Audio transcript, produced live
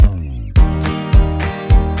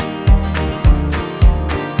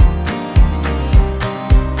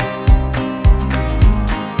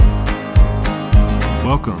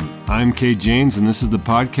I'm Kate Janes, and this is the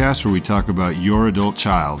podcast where we talk about your adult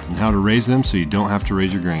child and how to raise them so you don't have to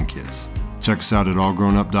raise your grandkids. Check us out at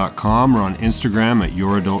allgrownup.com or on Instagram at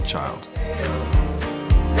youradultchild.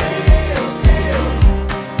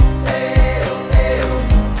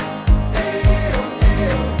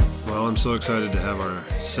 Well, I'm so excited to have our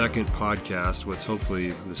second podcast, what's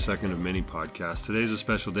hopefully the second of many podcasts. Today's a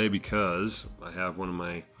special day because I have one of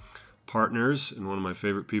my partners and one of my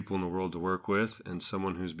favorite people in the world to work with, and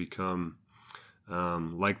someone who's become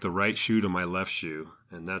like the right shoe to my left shoe,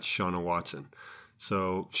 and that's Shauna Watson.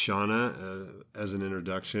 So Shauna, as an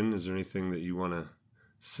introduction, is there anything that you want to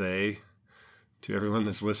say to everyone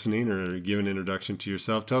that's listening, or give an introduction to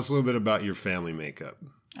yourself? Tell us a little bit about your family makeup.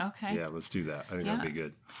 Okay. Yeah, let's do that. I think that'd be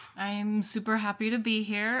good. I'm super happy to be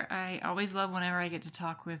here. I always love whenever I get to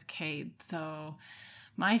talk with Kate. So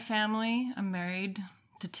my family, I'm married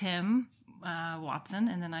to Tim Watson,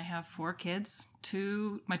 and then I have 4 kids.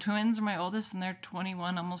 My twins are my oldest, and they're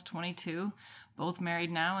 21, almost 22, both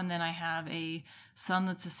married now. And then I have a son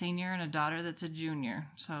that's a senior and a daughter that's a junior.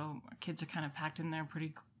 So our kids are kind of packed in there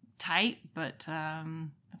pretty tight, but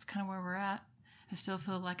that's kind of where we're at. I still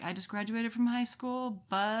feel like I just graduated from high school,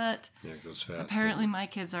 but it goes fast. Apparently my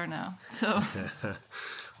kids are now. So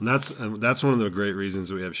that's one of the great reasons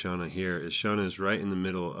that we have Shauna here. Is Shauna is right in the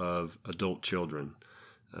middle of adult children.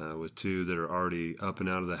 With 2 that are already up and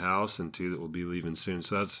out of the house and 2 that will be leaving soon.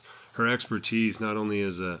 So that's her expertise, not only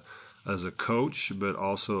as a coach, but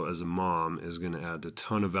also as a mom, is going to add a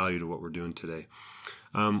ton of value to what we're doing today.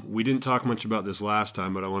 We didn't talk much about this last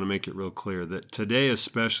time, but I want to make it real clear that today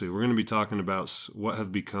especially, we're going to be talking about what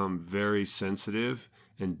have become very sensitive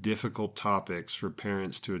and difficult topics for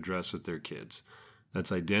parents to address with their kids.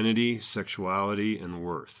 That's identity, sexuality, and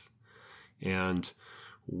worth. And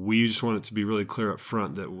we just want it to be really clear up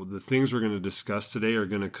front that the things we're going to discuss today are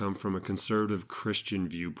going to come from a conservative Christian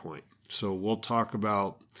viewpoint. So we'll talk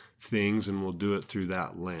about things and we'll do it through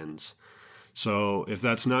that lens. So if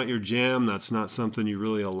that's not your jam, that's not something you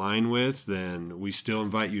really align with, then we still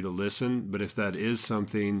invite you to listen. But if that is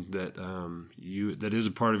something that that is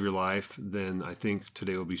a part of your life, then I think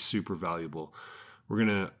today will be super valuable. We're going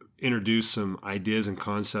to introduce some ideas and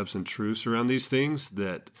concepts and truths around these things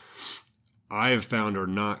that I have found are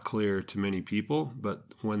not clear to many people, but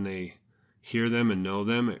when they hear them and know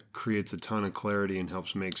them, it creates a ton of clarity and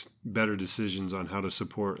helps make better decisions on how to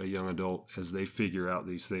support a young adult as they figure out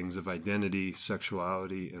these things of identity,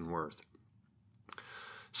 sexuality, and worth.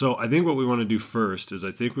 So I think what we want to do first is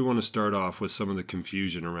I think we want to start off with some of the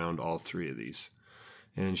confusion around all 3 of these.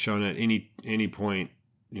 And Shauna, at any point,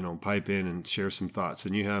 pipe in and share some thoughts.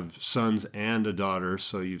 And you have sons and a daughter,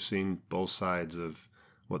 so you've seen both sides of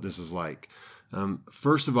what this is like.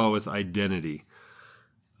 First of all, with identity,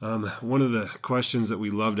 one of the questions that we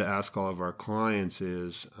love to ask all of our clients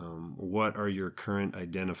is, what are your current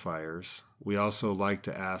identifiers? We also like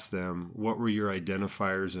to ask them, what were your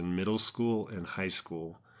identifiers in middle school and high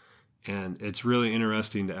school? And it's really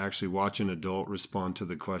interesting to actually watch an adult respond to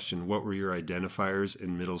the question, what were your identifiers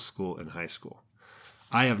in middle school and high school?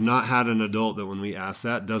 I have not had an adult that when we ask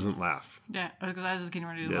that doesn't laugh. yeah, because I was just getting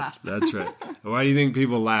ready to laugh. That's right. Why do you think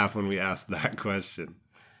people laugh when we ask that question?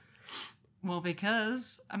 Well,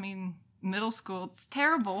 because, middle school, it's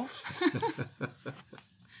terrible.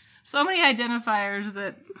 So many identifiers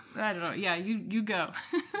that, I don't know. Yeah, you go.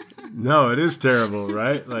 No, it is terrible,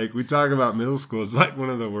 right? Like, we talk about middle school. It's like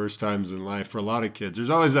one of the worst times in life for a lot of kids.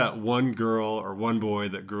 There's always that one girl or one boy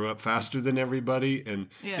that grew up faster than everybody. And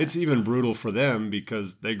It's even brutal for them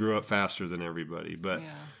because they grew up faster than everybody. But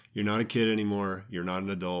You're not a kid anymore. You're not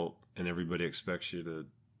an adult. And everybody expects you to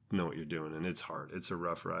know what you're doing. And it's hard. It's a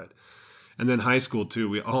rough ride. And then high school, too.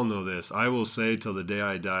 We all know this. I will say till the day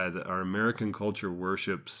I die that our American culture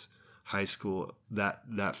worships high school,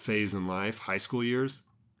 that phase in life, high school years.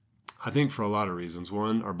 I think for a lot of reasons.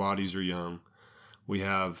 One, our bodies are young. We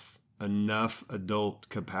have enough adult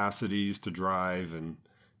capacities to drive and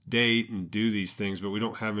date and do these things, but we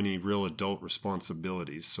don't have any real adult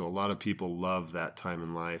responsibilities. So a lot of people love that time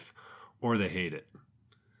in life, or they hate it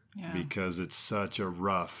because it's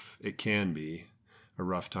it can be a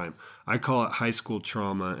rough time. I call it high school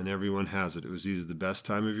trauma, and everyone has it. It was either the best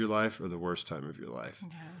time of your life or the worst time of your life.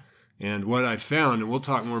 Okay. And what I found, and we'll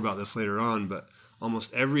talk more about this later on, but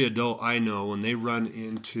almost every adult I know, when they run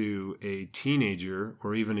into a teenager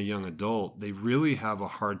or even a young adult, they really have a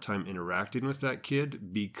hard time interacting with that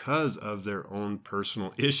kid because of their own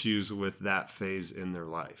personal issues with that phase in their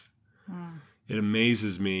life. It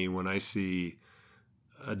amazes me when I see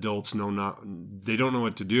adults they don't know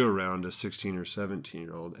what to do around a 16 or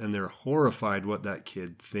 17-year-old, and they're horrified what that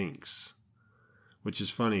kid thinks. which is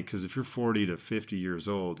funny because if you're 40 to 50 years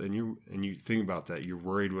old and you think about that, you're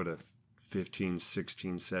worried what a 15,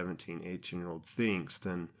 16, 17, 18-year-old thinks,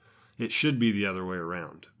 then it should be the other way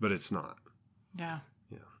around, but it's not. Yeah.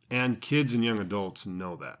 Yeah. And kids and young adults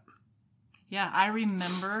know that. Yeah, I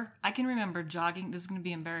can remember jogging. This is going to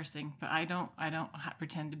be embarrassing, but I don't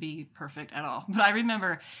pretend to be perfect at all. But I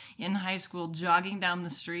remember in high school jogging down the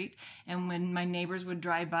street, and when my neighbors would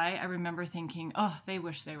drive by, I remember thinking, "Oh, they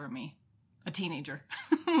wish they were me, a teenager."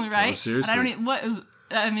 Right? Oh, seriously. And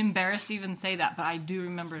I'm embarrassed to even say that, but I do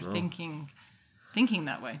remember thinking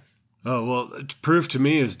that way. Oh, well, proof to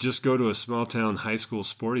me is just go to a small town high school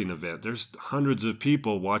sporting event. There's hundreds of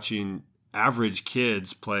people watching average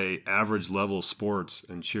kids play average level sports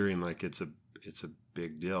and cheering like it's a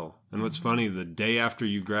big deal. And what's funny, the day after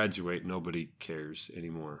you graduate, nobody cares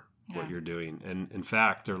anymore what you're doing. And in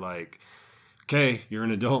fact, they're like, okay, you're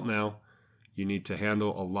an adult now. You need to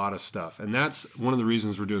handle a lot of stuff. And that's one of the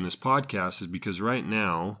reasons we're doing this podcast, is because right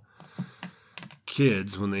now,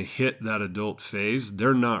 kids, when they hit that adult phase,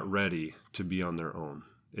 they're not ready to be on their own.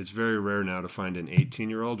 It's very rare now to find an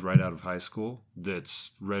 18-year-old right out of high school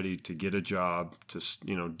that's ready to get a job,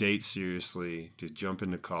 to date seriously, to jump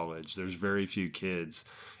into college. There's very few kids.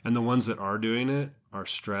 And the ones that are doing it are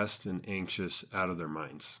stressed and anxious out of their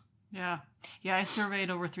minds. Yeah. Yeah, I surveyed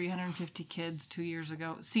over 350 kids 2 years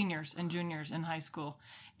ago, seniors and juniors in high school.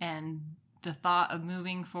 And the thought of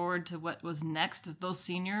moving forward to what was next, those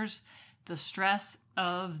seniors, the stress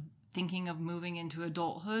of thinking of moving into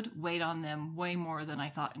adulthood weighed on them way more than I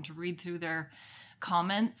thought. And to read through their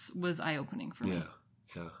comments was eye-opening for me.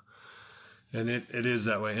 Yeah. And it is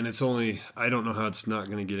that way. And it's only, I don't know how it's not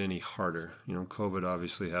going to get any harder. COVID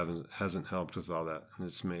obviously hasn't helped with all that. And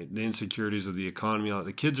it's made the insecurities of the economy,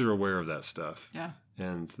 the kids are aware of that stuff. Yeah.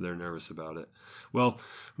 And they're nervous about it. Well,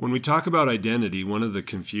 when we talk about identity, one of the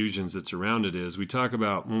confusions that's around it is we talk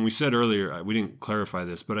about, when we said earlier, we didn't clarify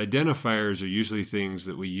this, but identifiers are usually things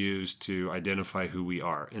that we use to identify who we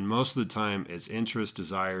are. And most of the time it's interests,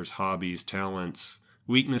 desires, hobbies, talents,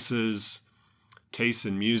 weaknesses, tastes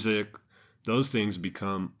in music. Those things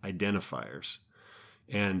become identifiers.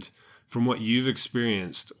 And from what you've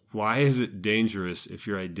experienced, why is it dangerous if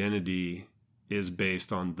your identity is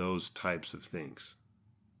based on those types of things?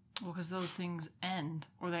 Well, because those things end,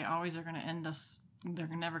 or they always are going to end us. They're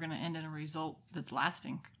never going to end in a result that's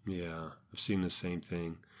lasting. Yeah, I've seen the same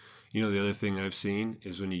thing. The other thing I've seen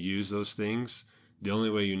is when you use those things, the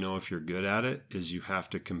only way you know if you're good at it is you have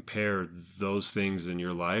to compare those things in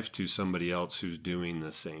your life to somebody else who's doing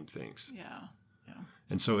the same things. Yeah.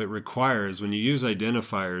 And so it requires, when you use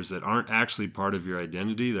identifiers that aren't actually part of your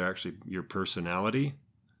identity, they're actually your personality.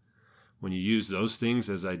 When you use those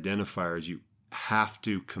things as identifiers, you have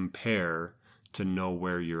to compare to know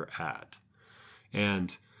where you're at.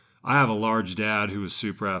 And I have a large dad who is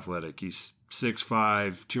super athletic. He's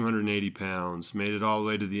 6'5", 280 pounds, made it all the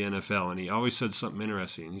way to the NFL. And he always said something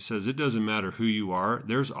interesting. He says, it doesn't matter who you are.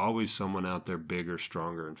 There's always someone out there bigger,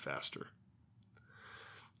 stronger, and faster.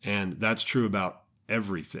 And that's true about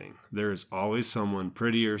everything. There is always someone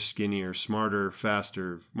prettier, skinnier, smarter,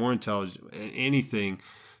 faster, more intelligent, anything.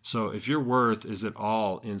 So if your worth is at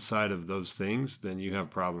all inside of those things, then you have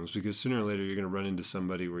problems, because sooner or later you're going to run into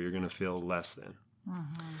somebody where you're going to feel less than.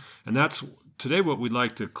 Mm-hmm. And that's today what we'd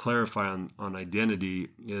like to clarify on identity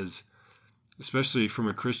is, especially from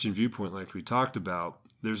a Christian viewpoint like we talked about,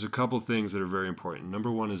 there's a couple things that are very important. Number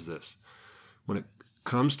one is this. When it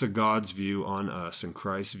comes to God's view on us and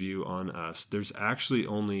Christ's view on us, there's actually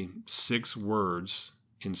only 6 words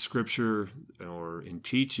in Scripture or in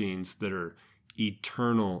teachings that are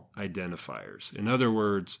eternal identifiers. In other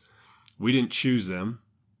words, we didn't choose them.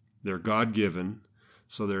 They're God-given,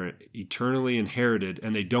 so they're eternally inherited,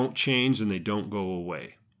 and they don't change and they don't go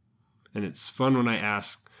away. And it's fun when I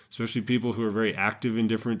ask, especially people who are very active in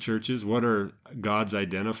different churches, what are God's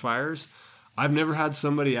identifiers? I've never had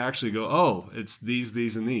somebody actually go, oh, it's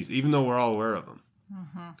these, and these, even though we're all aware of them.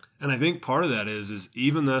 Mm-hmm. And I think part of that is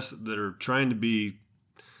even us that are trying to be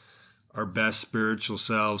our best spiritual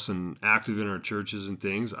selves and active in our churches and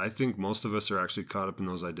things, I think most of us are actually caught up in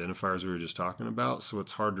those identifiers we were just talking about. So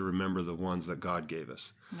it's hard to remember the ones that God gave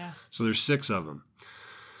us. Yeah. So there's 6 of them.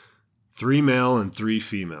 3 male and 3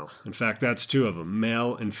 female. In fact, that's 2 of them,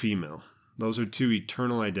 male and female. Those are 2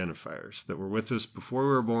 eternal identifiers that were with us before we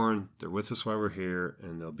were born. They're with us while we're here,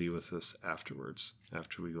 and they'll be with us afterwards,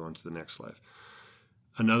 after we go on to the next life.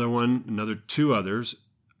 Another 2 others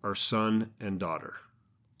are son and daughter.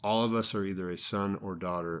 All of us are either a son or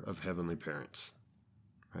daughter of heavenly parents,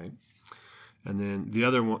 right? And then the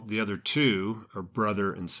other 2 are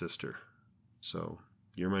brother and sister. So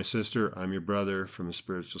you're my sister, I'm your brother from a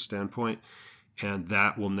spiritual standpoint. And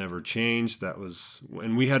that will never change.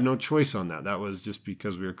 And we had no choice on that. That was just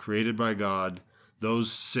because we were created by God.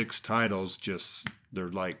 Those 6 titles they're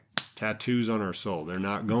like tattoos on our soul. They're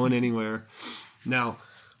not going anywhere. Now,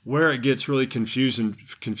 where it gets really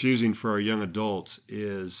confusing for our young adults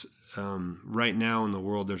is right now in the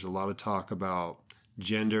world, there's a lot of talk about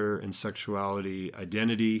gender and sexuality,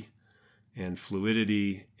 identity and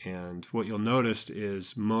fluidity. And what you'll notice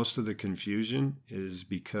is most of the confusion is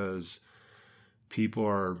because people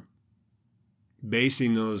are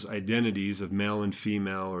basing those identities of male and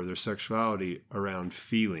female or their sexuality around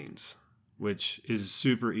feelings, which is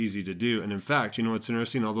super easy to do. And in fact, you know what's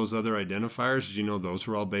interesting? All those other identifiers, did you know those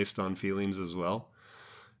were all based on feelings as well?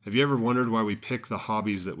 Have you ever wondered why we pick the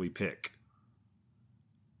hobbies that we pick?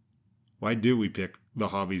 Why do we pick the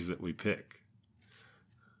hobbies that we pick?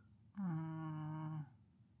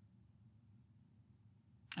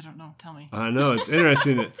 I don't know. Tell me. I know. It's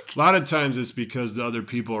interesting that a lot of times it's because the other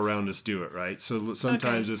people around us do it, right? So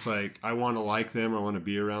sometimes it's like, I want to like them. I want to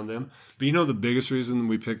be around them. But you know the biggest reason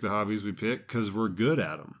we pick the hobbies we pick? Because we're good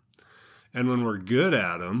at them. And when we're good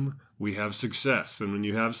at them, we have success. And when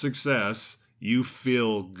you have success, you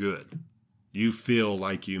feel good. You feel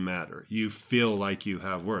like you matter. You feel like you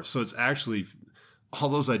have worth. So it's actually, all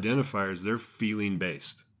those identifiers, they're feeling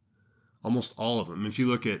based. Almost all of them. If you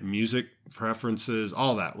look at music preferences,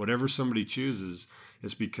 all that, whatever somebody chooses,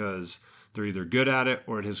 it's because they're either good at it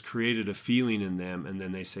or it has created a feeling in them, and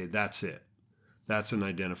then they say, that's it. That's an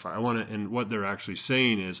identifier. And what they're actually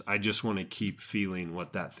saying is, I just want to keep feeling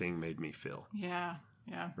what that thing made me feel. Yeah.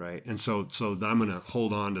 Right? And so I'm going to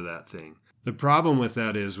hold on to that thing. The problem with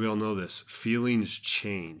that is, we all know this, feelings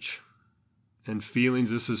change. And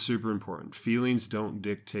feelings, this is super important. Feelings don't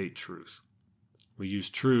dictate truth. We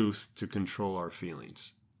use truth to control our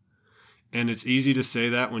feelings. And it's easy to say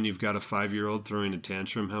that when you've got a 5-year-old throwing a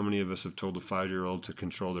tantrum. How many of us have told a 5-year-old to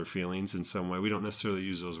control their feelings in some way? We don't necessarily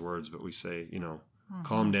use those words, but we say,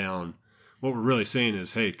 calm down. What we're really saying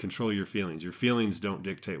is, hey, control your feelings. Your feelings don't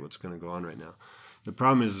dictate what's going to go on right now. The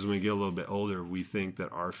problem is when we get a little bit older, we think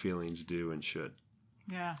that our feelings do and should.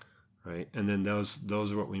 Yeah. Right? And then those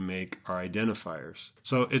are what we make our identifiers.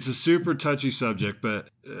 So it's a super touchy subject, but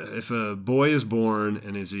if a boy is born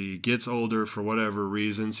and as he gets older, for whatever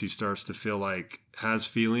reasons, he starts to feel like, has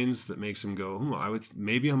feelings that makes him go,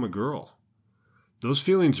 maybe I'm a girl. Those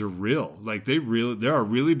feelings are real. Like there are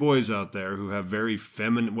really boys out there who have very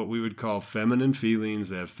feminine, what we would call feminine feelings.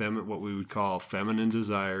 They have what we would call feminine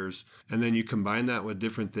desires. And then you combine that with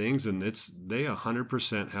different things and they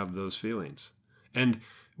 100% have those feelings. And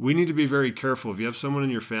we need to be very careful. If you have someone in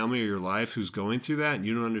your family or your life who's going through that and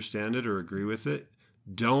you don't understand it or agree with it,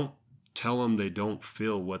 don't tell them they don't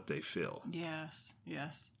feel what they feel. Yes.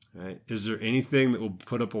 Right? Is there anything that will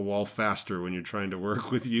put up a wall faster when you're trying to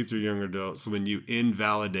work with youth or young adults when you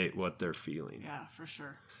invalidate what they're feeling? Yeah, for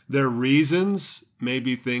sure. Their reasons may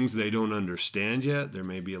be things they don't understand yet. There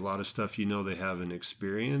may be a lot of stuff they haven't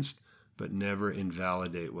experienced, but never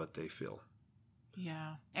invalidate what they feel.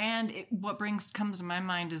 Yeah. And what comes to my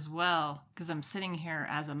mind as well, because I'm sitting here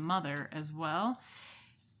as a mother as well.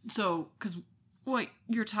 So, because what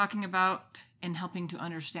you're talking about and helping to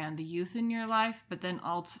understand the youth in your life, but then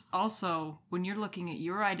also when you're looking at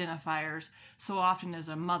your identifiers, so often as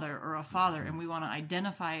a mother or a father, and we want to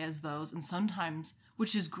identify as those, and sometimes,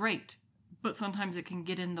 which is great, but sometimes it can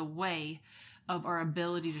get in the way of our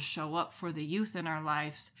ability to show up for the youth in our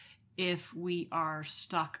lives if we are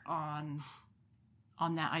stuck on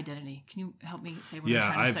that identity. Can you help me say what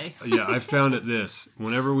I'm trying to say? I've found it this.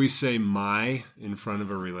 Whenever we say my in front of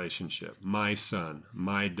a relationship, my son,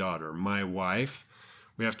 my daughter, my wife,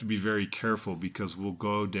 we have to be very careful because we'll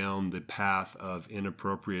go down the path of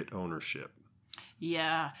inappropriate ownership.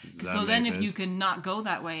 Yeah. So then if you can not go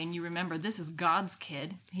that way and you remember this is God's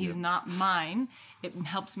kid, he's not mine, it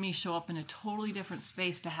helps me show up in a totally different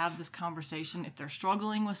space to have this conversation. If they're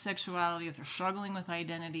struggling with sexuality, if they're struggling with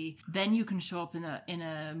identity, then you can show up in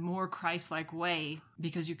a more Christ-like way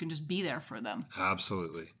because you can just be there for them.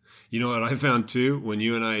 Absolutely. You know what I found too? When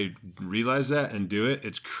you and I realize that and do it,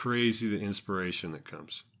 it's crazy the inspiration that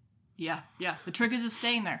comes. Yeah. The trick is just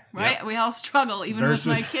staying there, right? Yep. We all struggle, even with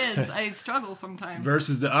my kids. I struggle sometimes.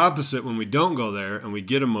 Versus the opposite, when we don't go there and we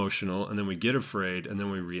get emotional and then we get afraid and then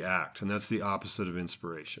we react. And that's the opposite of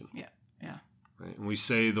inspiration. Yeah. Right? And we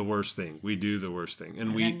say the worst thing. We do the worst thing.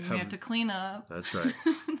 And we have to clean up. That's right.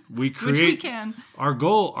 We create. Which we can. Our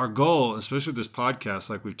goal, especially with this podcast,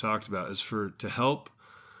 like we've talked about, is to help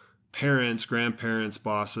parents, grandparents,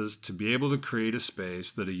 bosses to be able to create a space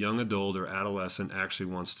that a young adult or adolescent actually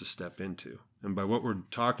wants to step into. And by what we're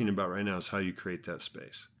talking about right now is how you create that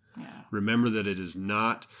space. Yeah. Remember that it is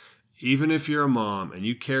not even if you're a mom and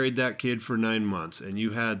you carried that kid for 9 months and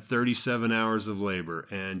you had 37 hours of labor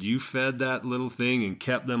and you fed that little thing and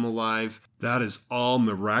kept them alive, that is all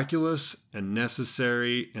miraculous and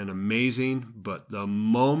necessary and amazing. But the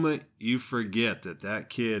moment you forget that that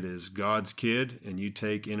kid is God's kid and you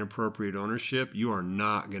take inappropriate ownership, you are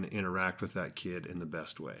not going to interact with that kid in the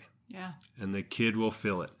best way. Yeah. And the kid will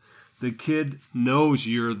feel it. The kid knows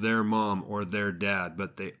you're their mom or their dad,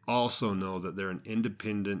 but they also know that they're an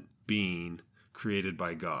independent being created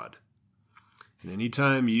by God. And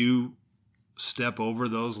anytime you step over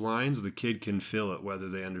those lines, the kid can feel it, whether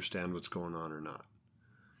they understand what's going on or not.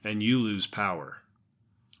 And you lose power.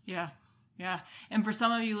 Yeah. Yeah. And for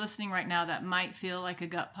some of you listening right now, that might feel like a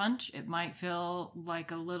gut punch. It might feel like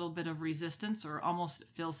a little bit of resistance, or almost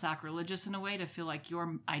feel sacrilegious in a way, to feel like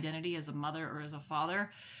your identity as a mother or as a father.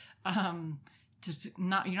 You're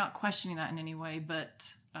not questioning that in any way,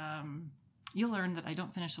 but you'll learn that I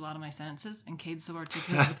don't finish a lot of my sentences, and Cade's so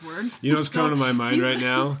articulate with words. You know what's coming to my mind right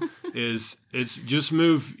now is it's just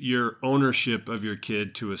move your ownership of your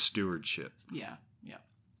kid to a stewardship. Yeah, yeah.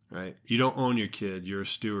 Right? You don't own your kid. You're a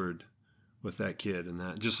steward with that kid, and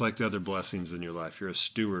that, just like the other blessings in your life, you're a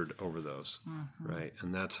steward over those, right?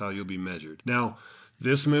 And that's how you'll be measured. Now,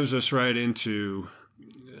 this moves us right into,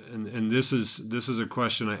 and this is a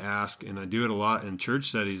question I ask, and I do it a lot in church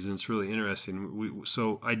studies, and it's really interesting.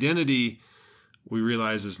 So identity, we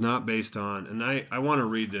realize, is not based on, and I want to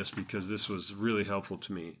read this because this was really helpful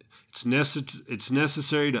to me. It's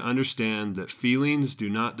necessary to understand that feelings do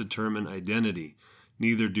not determine identity.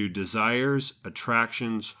 Neither do desires,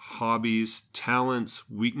 attractions, hobbies, talents,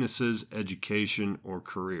 weaknesses, education, or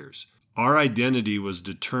careers. Our identity was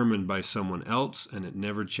determined by someone else, and it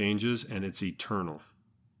never changes, and it's eternal.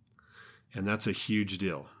 And that's a huge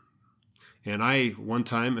deal. And one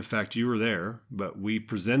time, in fact, you were there, but we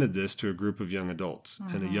presented this to a group of young adults.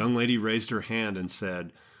 And a young lady raised her hand and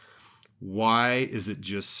said, "Why is it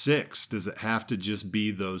just 6? Does it have to just be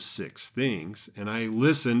those 6 things?" And I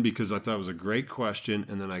listened because I thought it was a great question.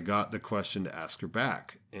 And then I got the question to ask her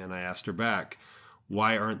back. And I asked her back,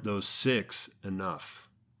 "Why aren't those 6 enough?"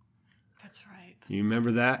 That's right. You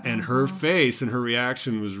remember that? And her face and her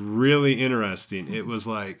reaction was really interesting. It was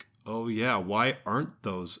like, oh yeah, why aren't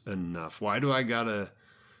those enough? Why do I gotta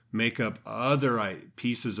make up other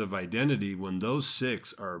pieces of identity when those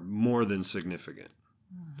 6 are more than significant?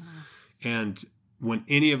 And when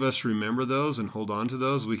any of us remember those and hold on to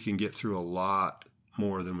those, we can get through a lot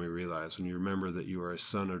more than we realize. When you remember that you are a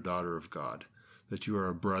son or daughter of God, that you are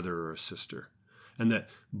a brother or a sister, and that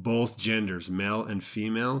both genders, male and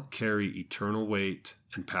female, carry eternal weight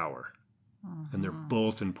and power. And they're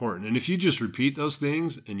both important. And if you just repeat those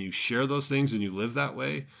things and you share those things and you live that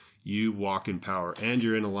way, you walk in power and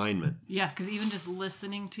you're in alignment. Yeah, because even just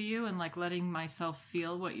listening to you and like letting myself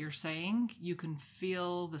feel what you're saying, you can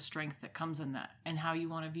feel the strength that comes in that, and how you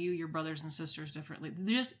want to view your brothers and sisters differently.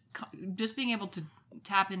 Just being able to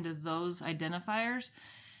tap into those identifiers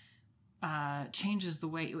changes the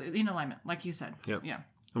way, in alignment, like you said. Yep. Yeah.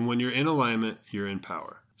 And when you're in alignment, you're in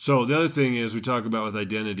power. So the other thing is, we talk about with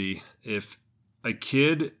identity, if a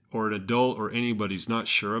kid or an adult or anybody's not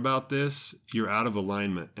sure about this, you're out of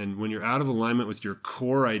alignment. And when you're out of alignment with your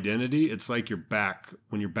core identity, it's like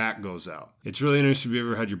when your back goes out. It's really interesting if you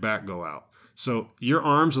ever had your back go out. So your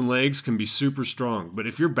arms and legs can be super strong, but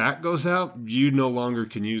if your back goes out, you no longer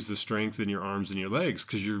can use the strength in your arms and your legs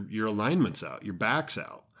because your alignment's out, your back's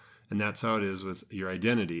out. And that's how it is with your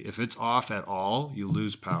identity. If it's off at all, you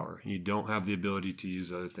lose power. You don't have the ability to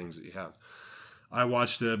use other things that you have. I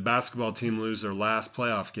watched a basketball team lose their last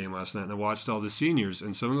playoff game last night, and I watched all the seniors,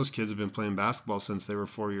 and some of those kids have been playing basketball since they were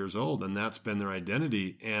 4 years old, and that's been their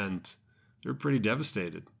identity, and they're pretty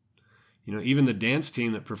devastated. You know, even the dance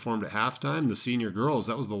team that performed at halftime, the senior girls,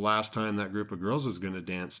 that was the last time that group of girls was going to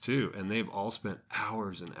dance too, and they've all spent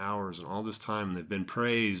hours and hours and all this time, and they've been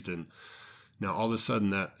praised, and now all of a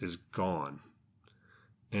sudden that is gone.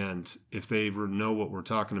 And if they know what we're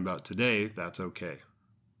talking about today, that's okay.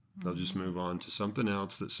 They'll just move on to something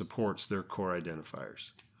else that supports their core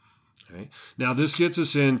identifiers. Okay. Now, this gets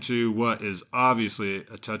us into what is obviously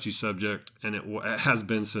a touchy subject, and it has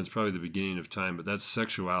been since probably the beginning of time, but that's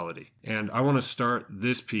sexuality. And I want to start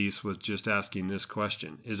this piece with just asking this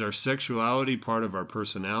question. Is our sexuality part of our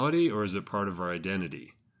personality, or is it part of our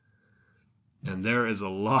identity? And there is a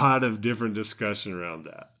lot of different discussion around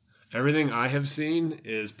that. Everything I have seen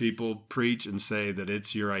is people preach and say that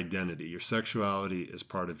it's your identity. Your sexuality is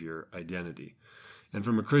part of your identity. And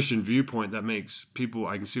from a Christian viewpoint, that makes people,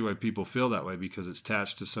 I can see why people feel that way, because it's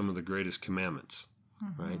attached to some of the greatest commandments,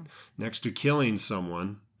 right? Next to killing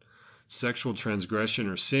someone, sexual transgression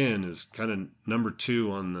or sin is kind of number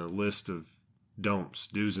 2 on the list of don'ts,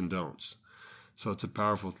 do's and don'ts. So it's a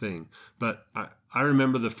powerful thing. But I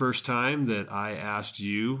remember the first time that I asked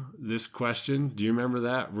you this question. Do you remember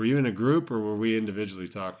that? Were you in a group or were we individually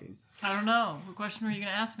talking? I don't know. What question were you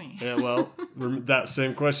going to ask me? Yeah, well, that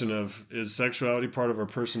same question of, is sexuality part of our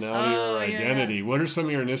personality or our identity? Yeah. What are some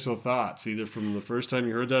of your initial thoughts, either from the first time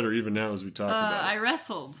you heard that or even now as we talk about it? I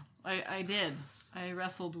wrestled. I did. I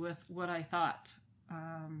wrestled with what I thought.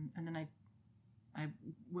 And then I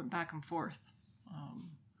went back and forth.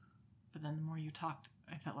 But then the more you talked,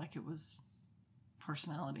 I felt like it was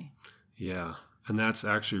personality. Yeah. And that's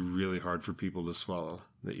actually really hard for people to swallow,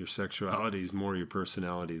 that your sexuality is more your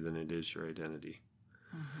personality than it is your identity.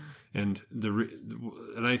 Mm-hmm.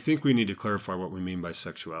 And I think we need to clarify what we mean by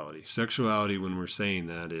sexuality. Sexuality, when we're saying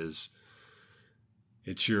that, is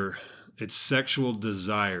it's sexual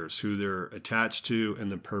desires, who they're attached to,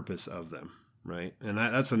 and the purpose of them, right? And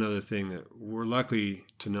that's another thing that we're lucky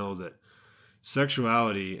to know, that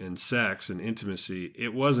sexuality and sex and intimacy,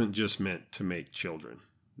 it wasn't just meant to make children.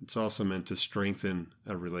 It's also meant to strengthen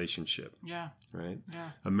a relationship. Yeah. Right?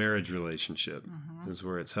 Yeah. A marriage relationship is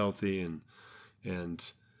where it's healthy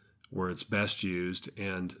and where it's best used.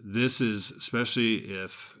 And this is, especially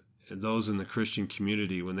if those in the Christian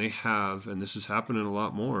community, when they have, and this is happening a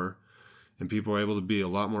lot more, and people are able to be a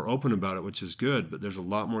lot more open about it, which is good, but there's a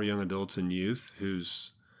lot more young adults and youth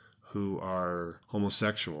who are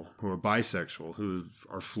homosexual, who are bisexual, who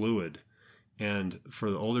are fluid. And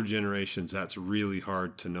for the older generations, that's really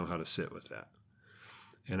hard to know how to sit with that.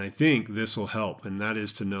 And I think this will help, and that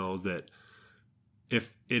is to know that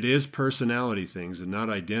if it is personality things and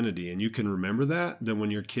not identity, and you can remember that, then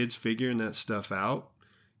when your kid's figuring that stuff out,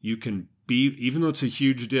 you can be, even though it's a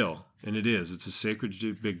huge deal, and it's a sacred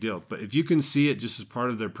big deal, but if you can see it just as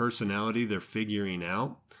part of their personality, they're figuring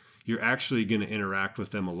out, you're actually going to interact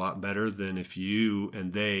with them a lot better than if you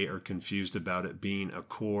and they are confused about it being a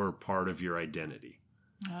core part of your identity.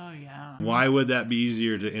 Oh, yeah. Why would that be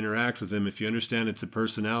easier to interact with them if you understand it's a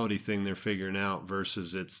personality thing they're figuring out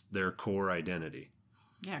versus it's their core identity?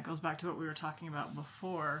 Yeah, it goes back to what we were talking about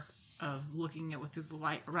before, of looking at it through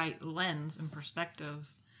the right lens and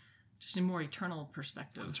perspective, just a more eternal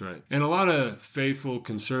perspective. That's right. And a lot of faithful,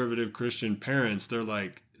 conservative Christian parents, they're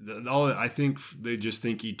like, I think they just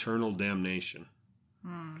think eternal damnation.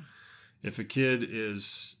 If a kid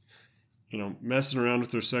is, messing around with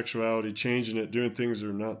their sexuality, changing it, doing things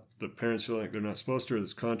that the parents feel like they're not supposed to, or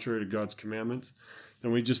that's contrary to God's commandments,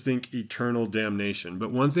 then we just think eternal damnation. But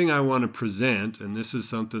one thing I want to present, and this is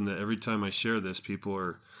something that every time I share this, people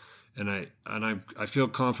are, and I feel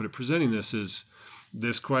confident presenting this, is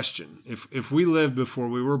this question. If we lived before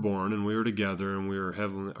we were born and we were together and we were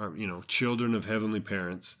children of heavenly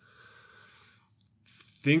parents,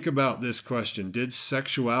 think about this question. Did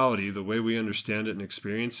sexuality, the way we understand it and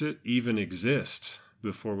experience it, even exist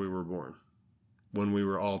before we were born, when we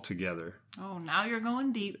were all together? Oh, now you're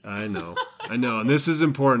going deep. I know. And this is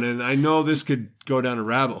important. And I know this could go down a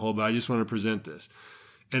rabbit hole, but I just want to present this.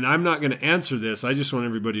 And I'm not going to answer this. I just want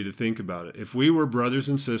everybody to think about it. If we were brothers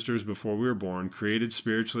and sisters before we were born, created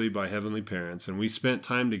spiritually by heavenly parents, and we spent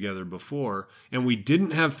time together before, and we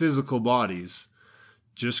didn't have physical bodies,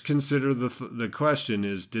 just consider the question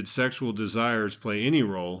is, did sexual desires play any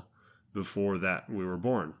role before that we were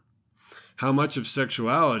born? How much of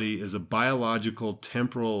sexuality is a biological,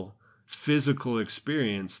 temporal, physical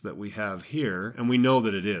experience that we have here? And we know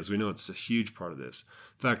that it is. We know it's a huge part of this.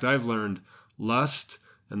 In fact, I've learned lust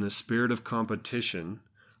and the spirit of competition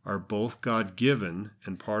are both God-given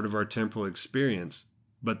and part of our temporal experience,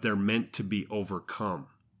 but they're meant to be overcome.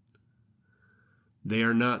 They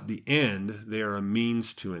are not the end, they are a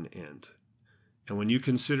means to an end. And when you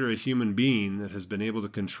consider a human being that has been able to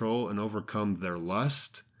control and overcome their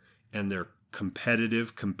lust and their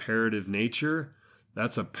comparative nature,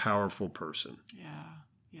 that's a powerful person. Yeah.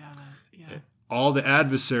 All the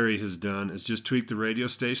adversary has done is just tweak the radio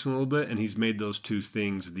station a little bit, and he's made those two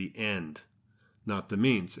things the end, not the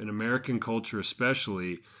means. In American culture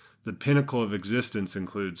especially, the pinnacle of existence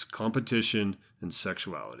includes competition and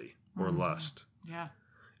sexuality or lust. Yeah.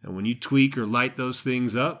 And when you tweak or light those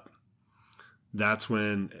things up, that's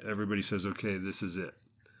when everybody says, okay, this is it.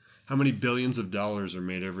 How many billions of dollars are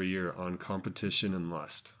made every year on competition and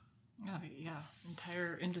lust? Yeah.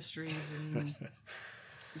 Entire industries and...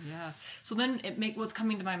 Yeah. So then what's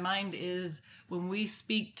coming to my mind is when we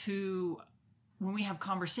have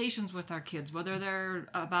conversations with our kids, whether they're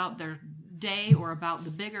about their day or about the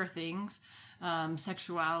bigger things,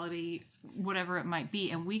 sexuality, whatever it might be,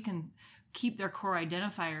 and we can keep their core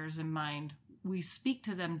identifiers in mind, we speak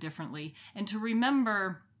to them differently. And to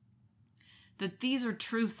remember that these are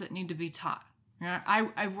truths that need to be taught. You know,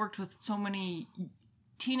 I've worked with so many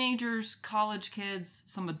teenagers, college kids,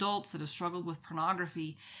 some adults that have struggled with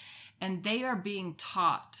pornography, and they are being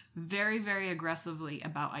taught very, very aggressively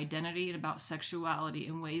about identity and about sexuality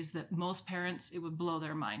in ways that most parents, it would blow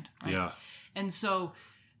their mind. Right? Yeah. And so,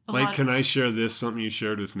 can I share this, something you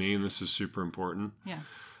shared with me, and this is super important? Yeah.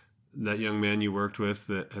 That young man you worked with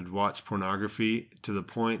that had watched pornography to the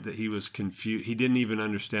point that he was confused. He didn't even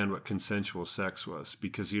understand what consensual sex was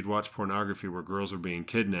because he had watched pornography where girls were being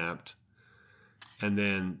kidnapped. And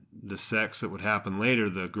then the sex that would happen later,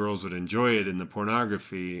 the girls would enjoy it in the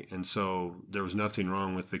pornography. And so there was nothing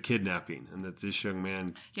wrong with the kidnapping. And that this young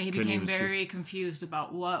man... Yeah, he became very confused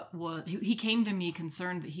about what was... He came to me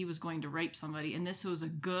concerned that he was going to rape somebody. And this was a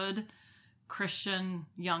good Christian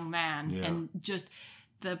young man. Yeah. And just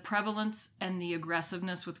the prevalence and the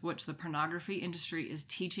aggressiveness with which the pornography industry is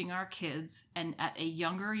teaching our kids. And at a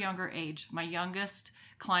younger age, my youngest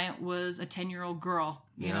client was a 10-year-old girl,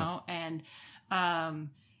 you know, and...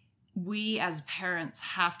 we as parents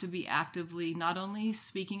have to be actively not only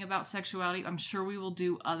speaking about sexuality. I'm sure we will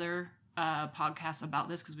do other podcasts about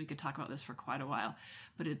this because we could talk about this for quite a while,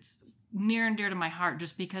 but it's near and dear to my heart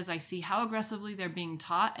just because I see how aggressively they're being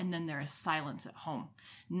taught, and then there is silence at home,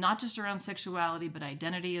 not just around sexuality, but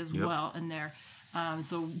identity as well. And they're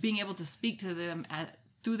so being able to speak to them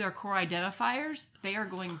through their core identifiers, they are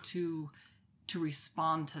going to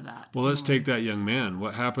respond to that. Well, let's take that young man.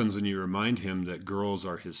 What happens when you remind him that girls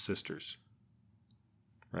are his sisters?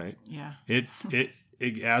 Right? Yeah. It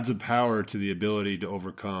adds a power to the ability to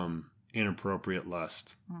overcome inappropriate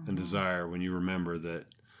lust and desire when you remember that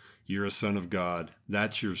you're a son of God.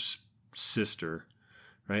 That's your sister,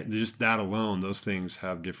 right? Just that alone, those things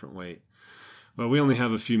have different weight. Well, we only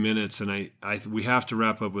have a few minutes, and we have to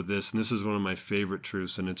wrap up with this, and this is one of my favorite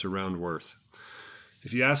truths, and it's around worth.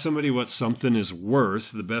 If you ask somebody what something is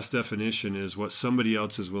worth, the best definition is what somebody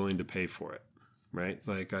else is willing to pay for it, right?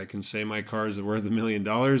 Like I can say my car is worth $1 million,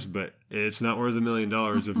 but it's not worth $1 million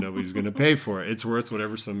if nobody's going to pay for it. It's worth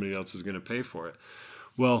whatever somebody else is going to pay for it.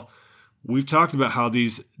 Well, we've talked about how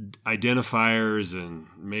these identifiers and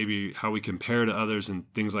maybe how we compare to others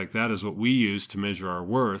and things like that is what we use to measure our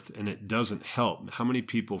worth, and it doesn't help. How many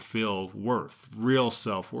people feel worth, real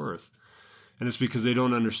self-worth? And it's because they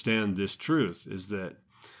don't understand this truth, is that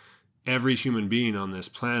every human being on this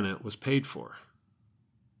planet was paid for.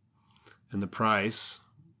 And the price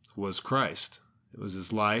was Christ. It was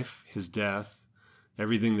his life, his death,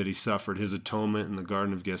 everything that he suffered, his atonement in the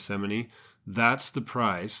Garden of Gethsemane. That's the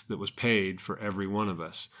price that was paid for every one of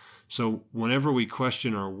us. So whenever we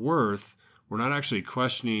question our worth, we're not actually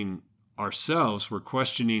questioning ourselves, we're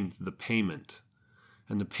questioning the payment.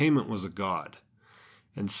 And the payment was a God.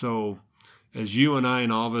 And so as you and I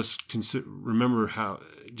and all of us remember how,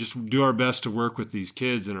 just do our best to work with these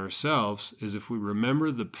kids and ourselves, is if we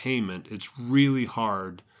remember the payment, it's really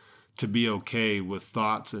hard to be okay with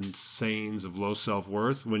thoughts and sayings of low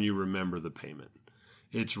self-worth when you remember the payment.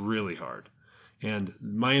 It's really hard. And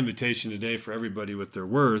my invitation today for everybody with their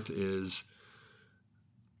worth is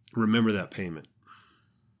remember that payment.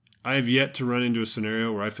 I have yet to run into a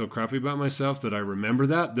scenario where I feel crappy about myself, that I remember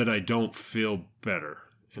that I don't feel better.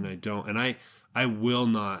 And I will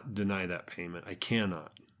not deny that payment. I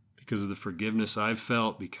cannot, because of the forgiveness I've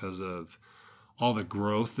felt, because of all the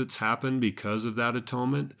growth that's happened because of that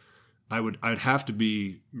atonement. I'd have to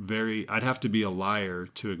be a liar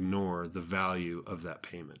to ignore the value of that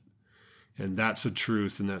payment. And that's a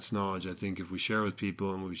truth and that's knowledge. I think if we share with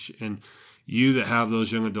people and you that have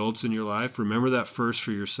those young adults in your life, remember that first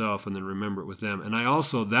for yourself and then remember it with them. And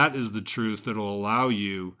that is the truth that will allow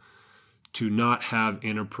you to not have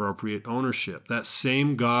inappropriate ownership. That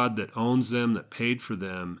same God that owns them, that paid for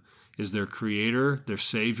them, is their creator, their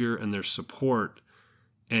savior, and their support.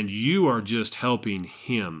 And you are just helping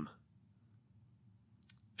him.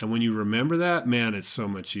 And when you remember that, man, it's so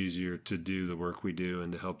much easier to do the work we do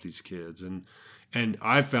and to help these kids. And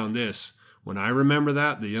I've found this. When I remember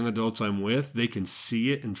that, the young adults I'm with, they can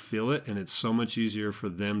see it and feel it, and it's so much easier for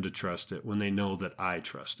them to trust it when they know that I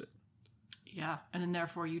trust it. Yeah, and then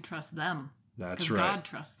therefore you trust them. That's right. God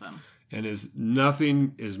trusts them. And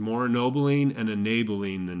nothing is more ennobling and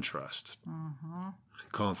enabling than trust. Mm-hmm.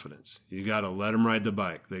 Confidence. You got to let them ride the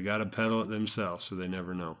bike. They got to pedal it themselves, so they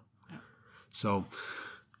never know. Yeah. So,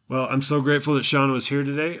 well, I'm so grateful that Shauna was here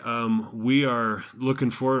today. We are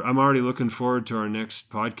looking forward. I'm already looking forward to our next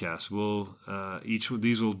podcast. Each of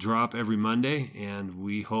these will drop every Monday, and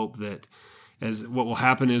we hope that what will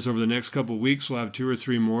happen is over the next couple of weeks, we'll have 2 or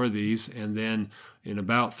 3 more of these. And then in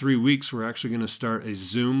about 3 weeks, we're actually going to start a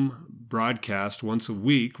Zoom broadcast once a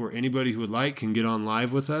week where anybody who would like can get on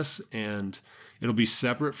live with us, and it'll be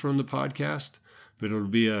separate from the podcast, but it'll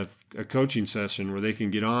be a coaching session where they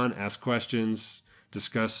can get on, ask questions,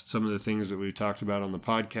 discuss some of the things that we've talked about on the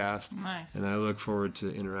podcast. Nice. And I look forward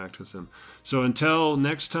to interact with them. So until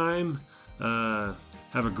next time,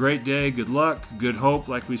 have a great day. Good luck, good hope,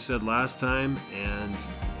 like we said last time, and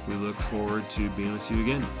we look forward to being with you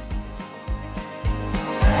again.